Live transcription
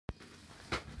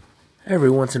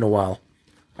Every once in a while,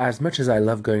 as much as I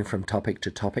love going from topic to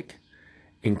topic,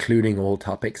 including all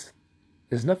topics,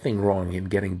 there's nothing wrong in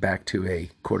getting back to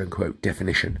a quote unquote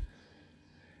definition.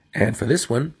 And for this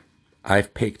one,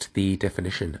 I've picked the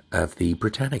definition of the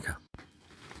Britannica.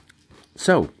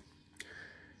 So,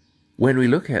 when we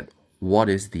look at what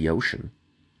is the ocean,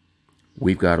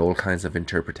 we've got all kinds of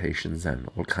interpretations and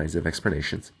all kinds of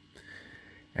explanations.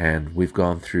 And we've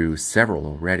gone through several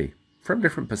already from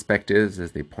different perspectives,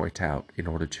 as they point out. In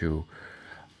order to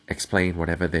explain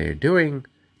whatever they're doing,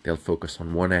 they'll focus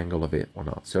on one angle of it or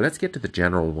not. So let's get to the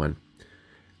general one.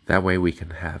 That way we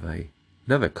can have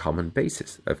another common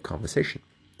basis of conversation.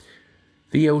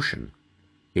 The ocean,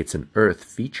 it's an Earth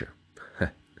feature.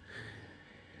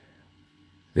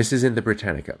 This is in the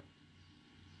Britannica.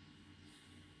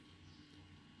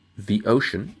 The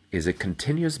ocean is a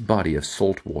continuous body of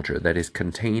salt water that is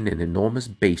contained in enormous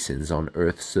basins on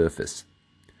Earth's surface.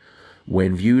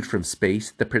 When viewed from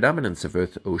space, the predominance of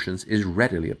Earth's oceans is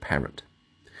readily apparent.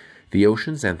 The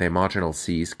oceans and their marginal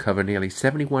seas cover nearly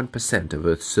 71% of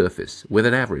Earth's surface, with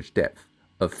an average depth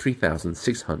of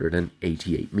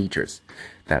 3,688 meters.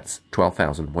 That's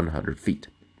 12,100 feet.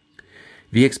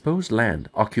 The exposed land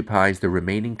occupies the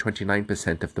remaining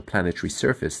 29% of the planetary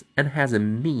surface and has a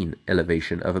mean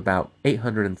elevation of about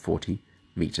 840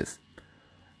 meters,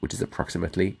 which is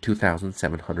approximately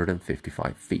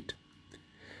 2,755 feet.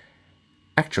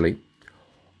 Actually,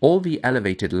 all the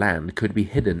elevated land could be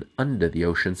hidden under the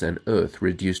oceans and Earth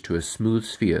reduced to a smooth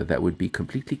sphere that would be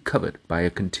completely covered by a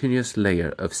continuous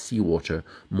layer of seawater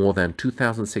more than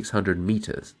 2,600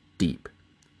 meters deep.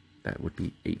 That would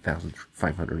be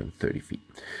 8,530 feet.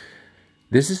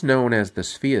 This is known as the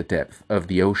sphere depth of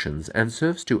the oceans and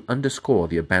serves to underscore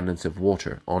the abundance of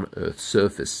water on Earth's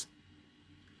surface.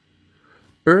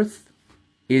 Earth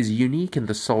is unique in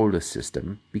the solar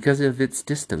system because of its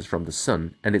distance from the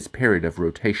Sun and its period of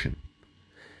rotation.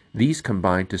 These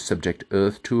combine to subject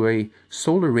Earth to a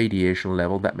solar radiation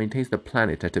level that maintains the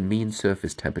planet at a mean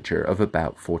surface temperature of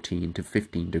about 14 to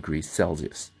 15 degrees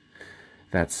Celsius.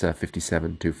 That's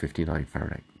 57 to 59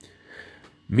 Fahrenheit.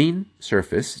 Mean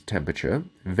surface temperature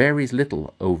varies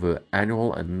little over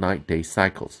annual and night-day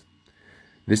cycles.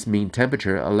 This mean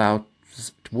temperature allows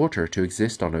water to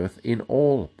exist on Earth in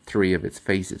all three of its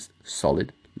phases: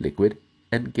 solid, liquid,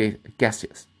 and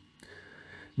gaseous.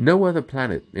 No other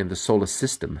planet in the solar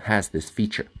system has this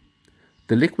feature.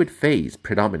 The liquid phase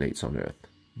predominates on Earth.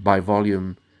 By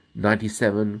volume,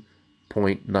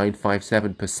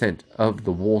 97.957% of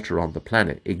the water on the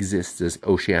planet exists as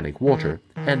oceanic water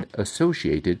and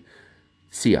associated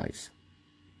sea ice.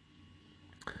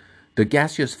 The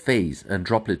gaseous phase and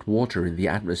droplet water in the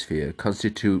atmosphere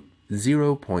constitute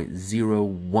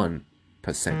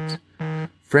 0.01%.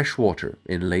 Fresh water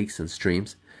in lakes and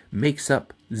streams makes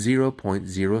up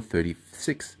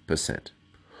 0.036%,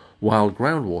 while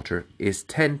groundwater is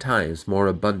 10 times more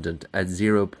abundant at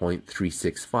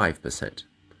 0.365%.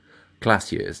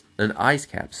 Glaciers and ice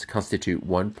caps constitute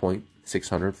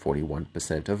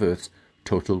 1.641% of Earth's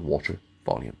total water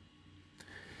volume.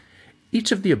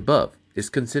 Each of the above is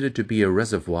considered to be a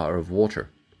reservoir of water.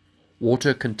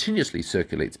 Water continuously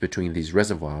circulates between these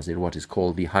reservoirs in what is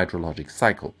called the hydrologic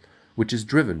cycle, which is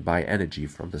driven by energy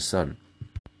from the sun.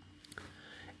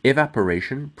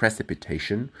 Evaporation,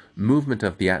 precipitation, movement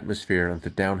of the atmosphere and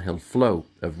the downhill flow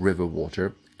of river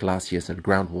water, glaciers and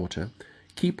groundwater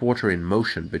keep water in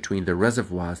motion between the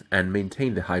reservoirs and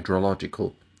maintain the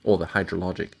hydrologic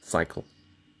cycle.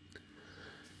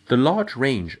 The large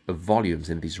range of volumes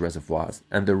in these reservoirs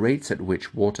and the rates at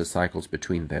which water cycles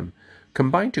between them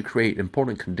combine to create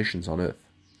important conditions on Earth.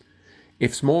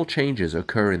 If small changes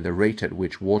occur in the rate at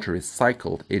which water is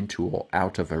cycled into or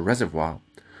out of a reservoir,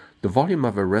 the volume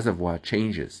of a reservoir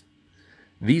changes.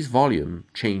 These volume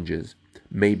changes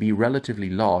may be relatively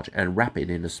large and rapid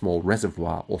in a small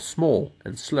reservoir or small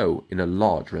and slow in a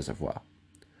large reservoir.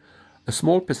 A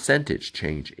small percentage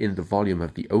change in the volume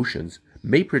of the oceans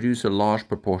may produce a large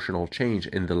proportional change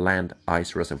in the land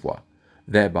ice reservoir,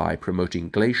 thereby promoting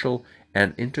glacial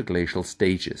and interglacial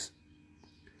stages.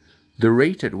 The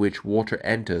rate at which water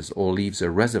enters or leaves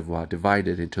a reservoir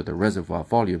divided into the reservoir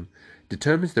volume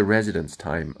determines the residence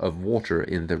time of water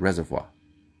in the reservoir.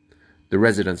 The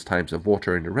residence times of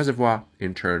water in the reservoir,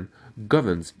 in turn,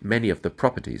 governs many of the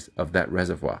properties of that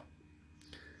reservoir.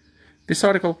 This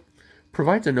article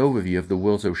provides an overview of the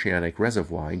world's oceanic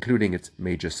reservoir, including its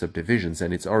major subdivisions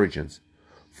and its origins.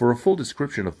 For a full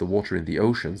description of the water in the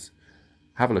oceans,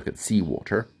 have a look at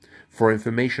seawater. For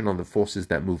information on the forces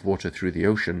that move water through the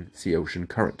ocean, see ocean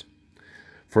current.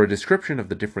 For a description of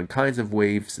the different kinds of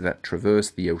waves that traverse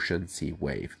the ocean, see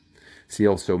wave. See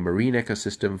also marine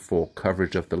ecosystem for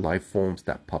coverage of the life forms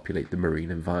that populate the marine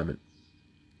environment.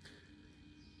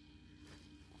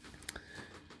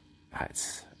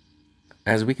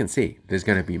 As we can see, there's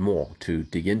going to be more to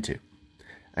dig into,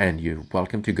 and you're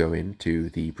welcome to go into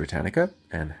the Britannica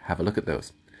and have a look at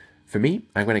those. For me,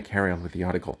 I'm going to carry on with the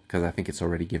article because I think it's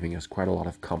already giving us quite a lot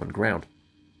of common ground.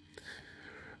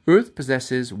 Earth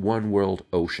possesses one world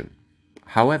ocean.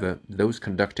 However, those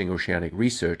conducting oceanic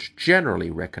research generally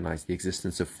recognize the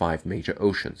existence of 5 major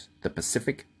oceans: the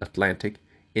Pacific, Atlantic,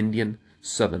 Indian,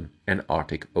 Southern, and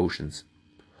Arctic oceans.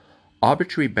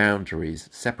 Arbitrary boundaries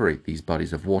separate these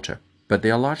bodies of water, but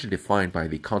they are largely defined by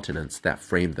the continents that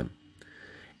frame them.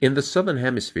 In the southern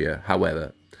hemisphere,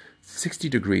 however, 60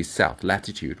 degrees south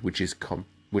latitude, which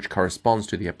corresponds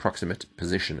to the approximate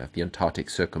position of the Antarctic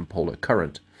circumpolar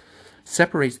current,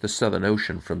 separates the Southern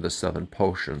Ocean from the southern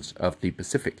portions of the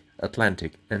Pacific,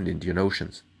 Atlantic, and Indian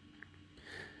Oceans.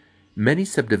 Many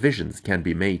subdivisions can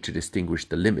be made to distinguish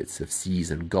the limits of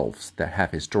seas and gulfs that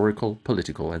have historical,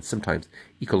 political, and sometimes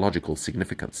ecological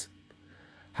significance.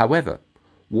 However,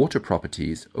 water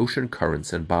properties, ocean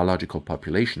currents, and biological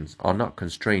populations are not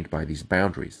constrained by these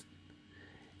boundaries.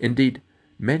 Indeed,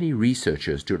 many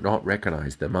researchers do not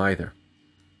recognize them either.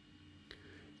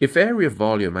 If area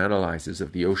volume analyses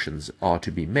of the oceans are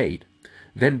to be made,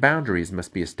 then boundaries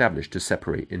must be established to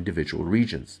separate individual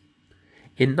regions.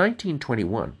 In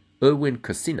 1921, Erwin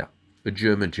Cosina, a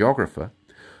German geographer,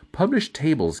 published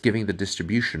tables giving the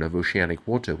distribution of oceanic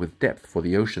water with depth for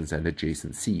the oceans and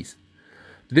adjacent seas.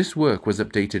 This work was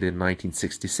updated in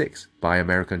 1966 by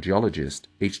American geologist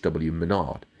H.W.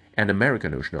 Menard and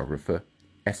American oceanographer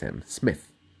S.M. Smith.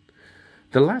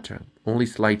 The latter only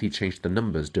slightly changed the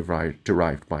numbers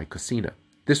derived by Cosina.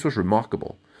 This was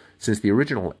remarkable, since the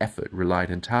original effort relied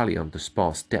entirely on the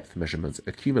sparse depth measurements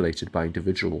accumulated by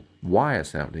individual wire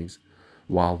soundings,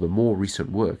 while the more recent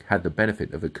work had the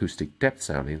benefit of acoustic depth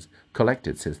soundings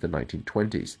collected since the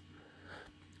 1920s.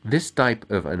 This type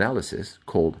of analysis,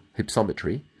 called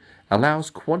hypsometry,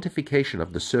 allows quantification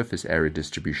of the surface area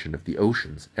distribution of the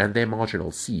oceans and their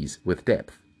marginal seas with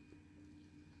depth.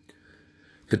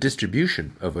 The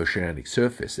distribution of oceanic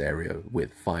surface area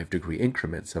with 5-degree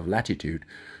increments of latitude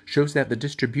shows that the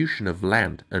distribution of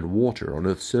land and water on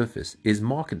Earth's surface is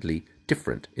markedly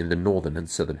different in the northern and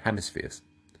southern hemispheres.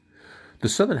 The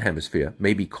southern hemisphere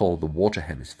may be called the water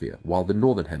hemisphere, while the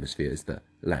northern hemisphere is the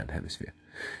land hemisphere.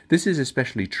 This is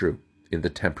especially true in the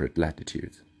temperate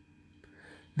latitudes.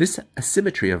 This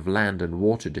asymmetry of land and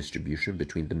water distribution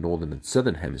between the northern and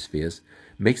southern hemispheres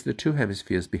makes the two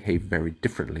hemispheres behave very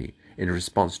differently in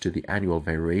response to the annual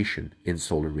variation in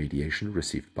solar radiation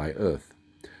received by Earth.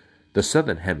 The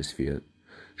southern hemisphere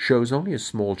shows only a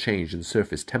small change in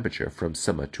surface temperature from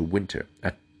summer to winter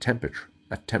at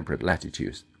temperate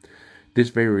latitudes. This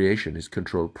variation is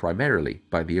controlled primarily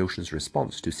by the ocean's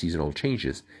response to seasonal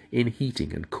changes in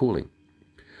heating and cooling.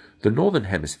 The northern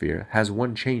hemisphere has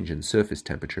one change in surface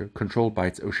temperature controlled by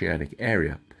its oceanic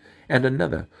area, and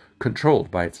another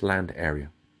controlled by its land area.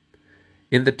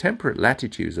 In the temperate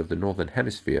latitudes of the northern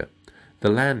hemisphere,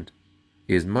 the land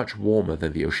is much warmer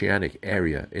than the oceanic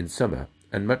area in summer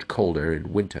and much colder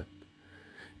in winter.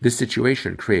 This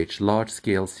situation creates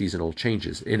large-scale seasonal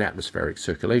changes in atmospheric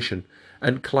circulation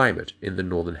and climate in the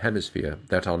northern hemisphere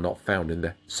that are not found in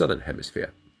the southern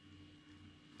hemisphere.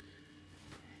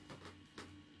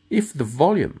 If the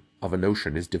volume of an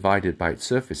ocean is divided by its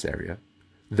surface area,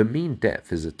 the mean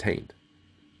depth is attained,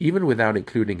 even without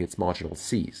including its marginal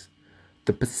seas.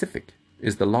 The Pacific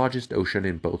is the largest ocean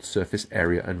in both surface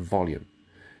area and volume.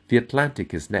 The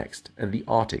Atlantic is next, and the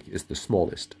Arctic is the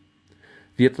smallest.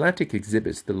 The Atlantic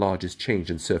exhibits the largest change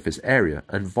in surface area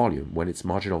and volume when its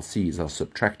marginal seas are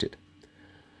subtracted.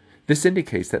 This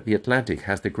indicates that the Atlantic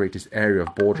has the greatest area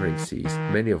of bordering seas,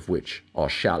 many of which are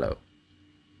shallow.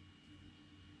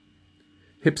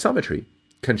 Hypsometry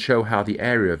can show how the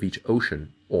area of each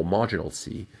ocean or marginal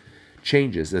sea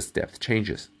changes as depth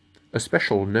changes. A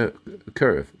special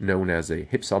curve known as a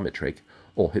hypsometric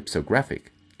or hypsographic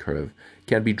curve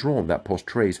can be drawn that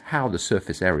portrays how the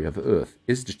surface area of Earth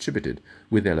is distributed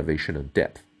with elevation and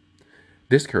depth.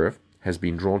 This curve has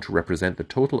been drawn to represent the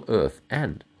total Earth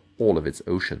and all of its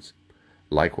oceans.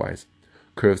 Likewise,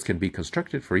 curves can be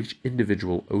constructed for each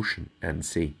individual ocean and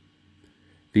sea.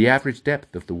 The average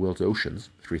depth of the world's oceans,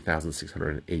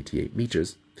 3,688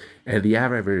 meters, and the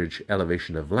average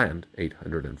elevation of land,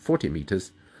 840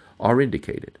 meters, are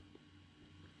indicated.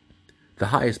 The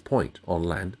highest point on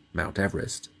land, Mount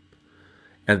Everest,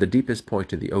 and the deepest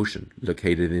point in the ocean,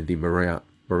 located in the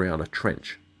Mariana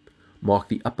Trench, mark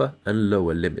the upper and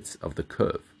lower limits of the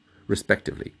curve,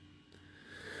 respectively.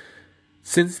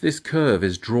 Since this curve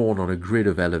is drawn on a grid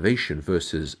of elevation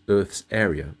versus Earth's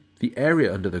area, the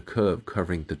area under the curve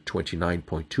covering the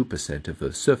 29.2% of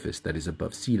Earth's surface that is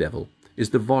above sea level is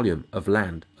the volume of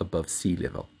land above sea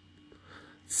level.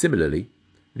 Similarly,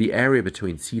 the area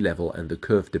between sea level and the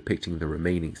curve depicting the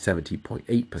remaining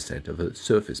 70.8% of Earth's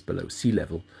surface below sea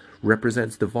level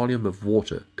represents the volume of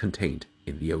water contained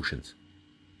in the oceans.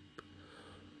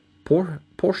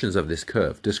 Portions of this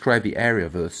curve describe the area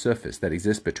of Earth's surface that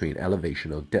exists between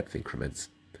elevation or depth increments.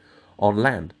 On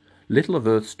land, little of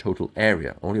Earth's total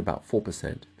area, only about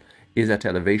 4%, is at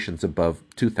elevations above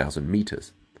 2,000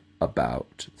 meters,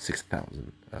 about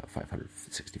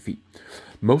 6,560 feet.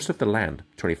 Most of the land,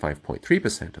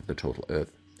 25.3% of the total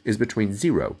Earth, is between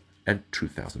 0 and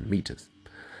 2,000 meters.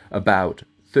 About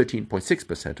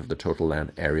 13.6% of the total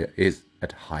land area is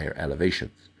at higher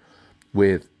elevations,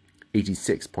 with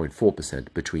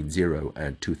 86.4% between 0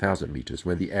 and 2,000 meters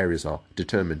when the areas are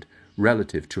determined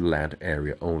relative to land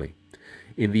area only.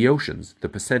 In the oceans, the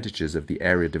percentages of the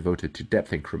area devoted to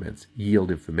depth increments yield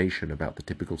information about the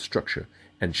typical structure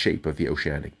and shape of the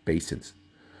oceanic basins.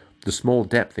 The small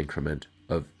depth increment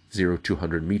of 0 to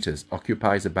 200 meters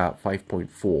occupies about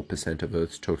 5.4% of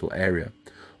Earth's total area,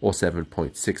 or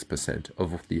 7.6%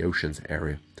 of the ocean's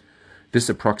area. This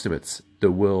approximates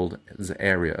the world's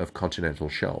area of continental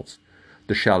shelves,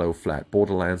 the shallow, flat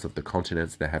borderlands of the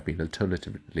continents that have been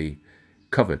alternatively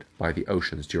covered by the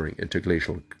oceans during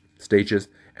interglacial stages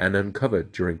and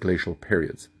uncovered during glacial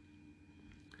periods.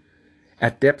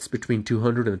 At depths between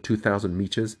 200 and 2,000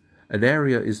 meters, an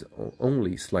area is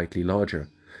only slightly larger,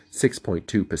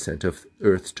 6.2% of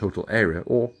Earth's total area,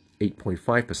 or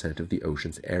 8.5% of the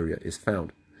ocean's area is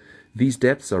found. These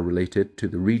depths are related to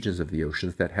the regions of the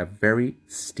oceans that have very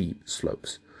steep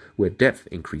slopes, where depth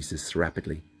increases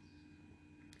rapidly.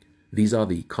 These are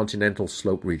the continental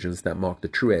slope regions that mark the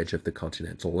true edge of the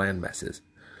continental land masses,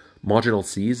 marginal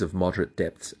seas of moderate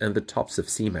depths, and the tops of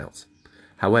seamounts.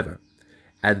 However,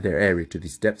 add their area to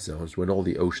these depth zones when all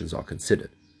the oceans are considered.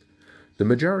 The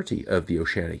majority of the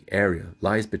oceanic area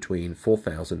lies between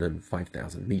 4,000 and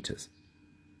 5,000 meters.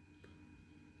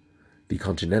 The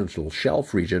continental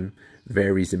shelf region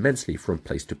varies immensely from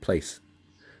place to place.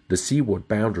 The seaward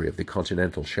boundary of the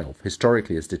continental shelf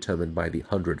historically is determined by the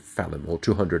 100-fathom or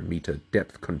 200-meter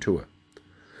depth contour.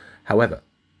 However,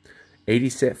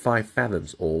 85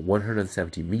 fathoms or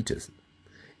 170 meters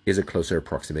is a closer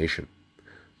approximation.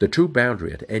 The true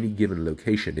boundary at any given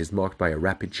location is marked by a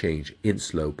rapid change in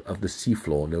slope of the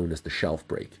seafloor known as the shelf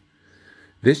break.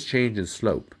 This change in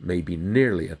slope may be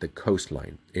nearly at the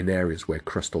coastline in areas where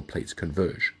crustal plates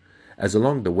converge, as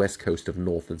along the west coast of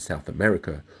North and South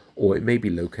America, or it may be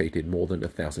located more than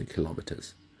 1,000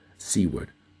 kilometers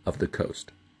seaward of the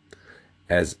coast,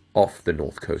 as off the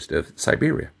north coast of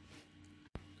Siberia.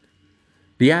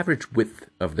 The average width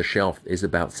of the shelf is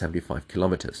about 75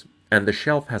 kilometers, and the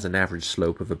shelf has an average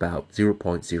slope of about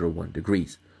 0.01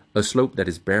 degrees, a slope that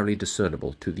is barely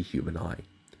discernible to the human eye.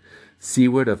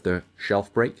 Seaward of the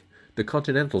shelf break, the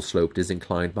continental slope is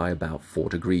inclined by about 4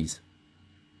 degrees.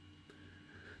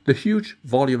 The huge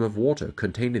volume of water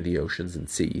contained in the oceans and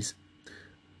seas,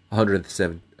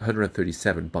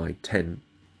 137 by 10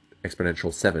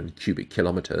 exponential 7 cubic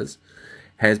kilometers,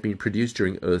 has been produced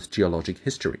during Earth's geologic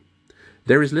history.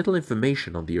 There is little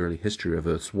information on the early history of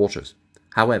Earth's waters.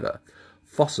 However,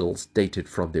 fossils dated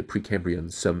from the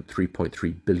Precambrian some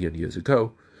 3.3 billion years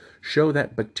ago show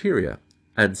that bacteria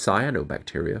and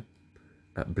cyanobacteria,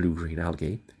 blue-green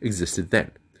algae, existed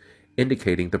then,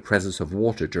 indicating the presence of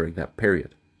water during that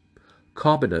period.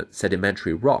 Carbonate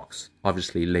sedimentary rocks,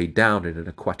 obviously laid down in an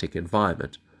aquatic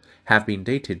environment, have been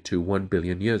dated to 1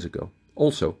 billion years ago.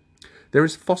 Also, there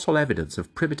is fossil evidence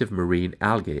of primitive marine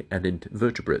algae and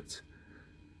invertebrates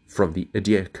from the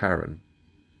Ediacaran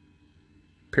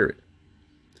period.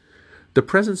 The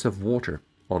presence of water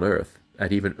on Earth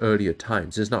at even earlier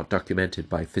times is not documented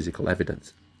by physical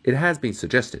evidence. It has been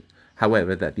suggested,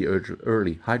 however, that the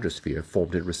early hydrosphere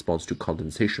formed in response to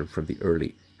condensation from the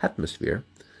early atmosphere.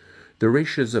 The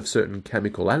ratios of certain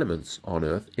chemical elements on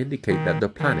Earth indicate that the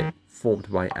planet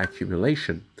formed by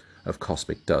accumulation of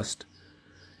cosmic dust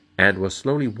and was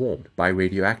slowly warmed by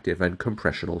radioactive and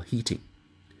compressional heating.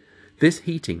 This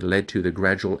heating led to the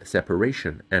gradual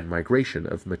separation and migration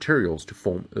of materials to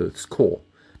form Earth's core,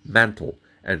 mantle,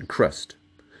 and crust.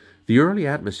 The early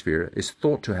atmosphere is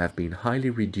thought to have been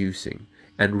highly reducing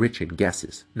and rich in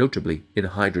gases, notably in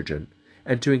hydrogen,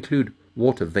 and to include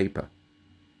water vapor.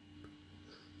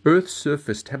 Earth's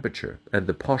surface temperature and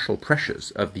the partial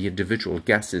pressures of the individual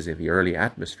gases in the early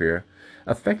atmosphere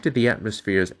affected the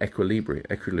atmosphere's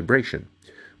equilibration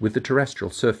with the terrestrial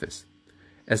surface,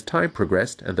 As time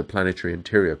progressed and the planetary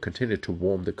interior continued to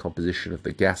warm, the composition of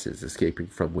the gases escaping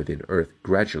from within Earth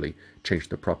gradually changed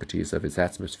the properties of its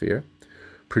atmosphere,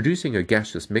 producing a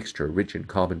gaseous mixture rich in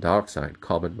carbon dioxide,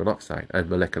 carbon monoxide, and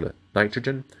molecular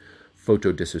nitrogen,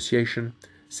 photodissociation,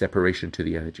 separation to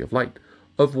the energy of light,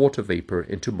 of water vapor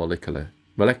into molecular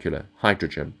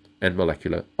hydrogen and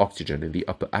molecular oxygen in the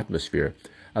upper atmosphere,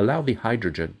 allowed the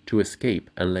hydrogen to escape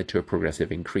and led to a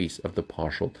progressive increase of the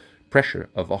partial pressure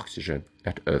of oxygen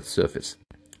at Earth's surface.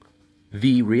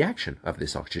 The reaction of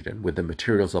this oxygen with the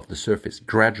materials of the surface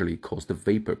gradually caused the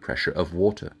vapor pressure of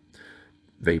water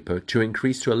vapor to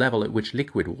increase to a level at which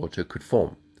liquid water could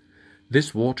form.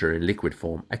 This water in liquid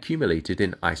form accumulated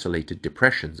in isolated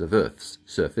depressions of Earth's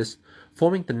surface,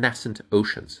 forming the nascent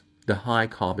oceans. The high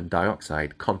carbon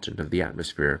dioxide content of the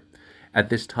atmosphere at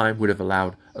this time would have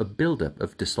allowed a buildup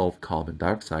of dissolved carbon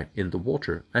dioxide in the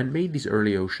water and made these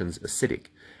early oceans acidic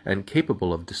and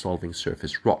capable of dissolving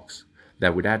surface rocks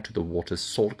that would add to the water's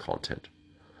salt content.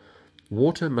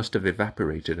 Water must have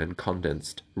evaporated and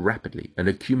condensed rapidly and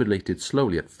accumulated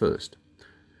slowly at first.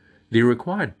 The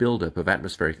required buildup of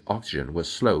atmospheric oxygen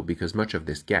was slow because much of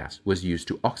this gas was used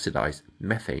to oxidize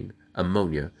methane,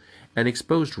 ammonia, and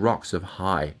exposed rocks of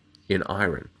high in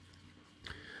iron.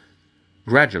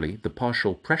 Gradually, the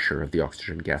partial pressure of the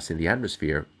oxygen gas in the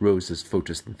atmosphere rose as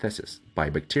photosynthesis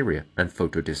by bacteria and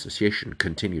photodissociation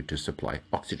continued to supply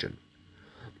oxygen.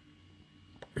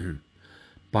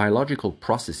 Biological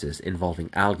processes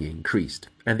involving algae increased,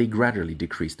 and they gradually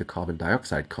decreased the carbon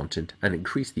dioxide content and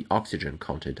increased the oxygen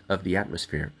content of the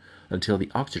atmosphere until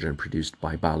the oxygen produced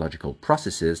by biological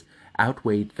processes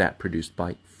outweighed that produced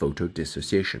by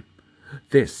photodissociation.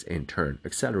 This, in turn,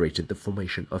 accelerated the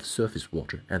formation of surface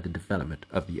water and the development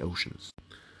of the oceans.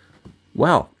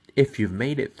 Well, if you've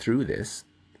made it through this,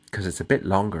 because it's a bit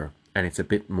longer and it's a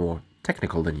bit more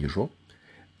technical than usual,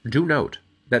 do note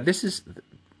that this is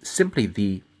simply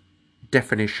the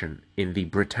definition in the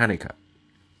Britannica.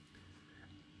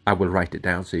 I will write it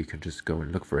down so you can just go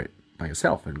and look for it by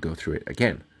yourself and go through it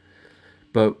again.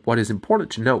 But what is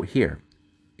important to note here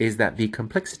is that the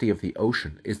complexity of the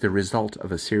ocean is the result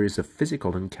of a series of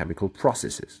physical and chemical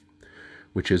processes,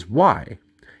 which is why,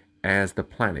 as the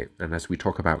planet, and as we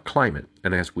talk about climate,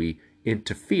 and as we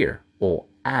interfere or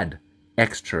add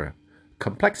extra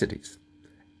complexities,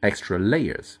 extra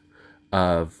layers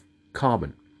of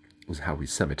carbon, is how we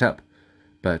sum it up.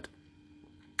 But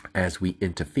as we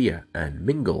interfere and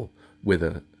mingle with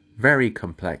a very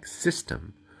complex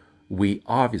system, we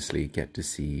obviously get to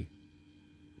see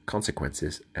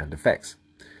consequences and effects.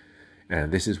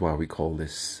 And this is why we call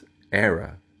this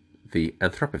era the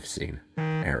Anthropocene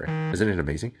era. Isn't it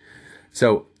amazing?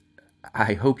 So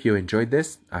I hope you enjoyed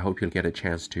this. I hope you'll get a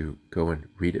chance to go and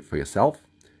read it for yourself.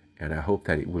 And I hope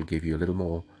that it will give you a little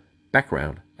more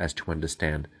background as to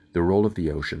understand the role of the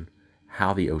ocean,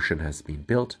 how the ocean has been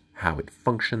built, how it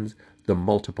functions, the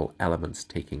multiple elements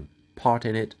taking part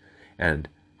in it, and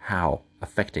how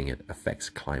affecting it affects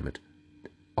climate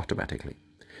automatically.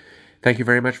 Thank you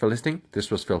very much for listening. This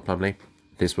was Phil Plumley.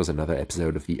 This was another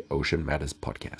episode of the Ocean Matters podcast.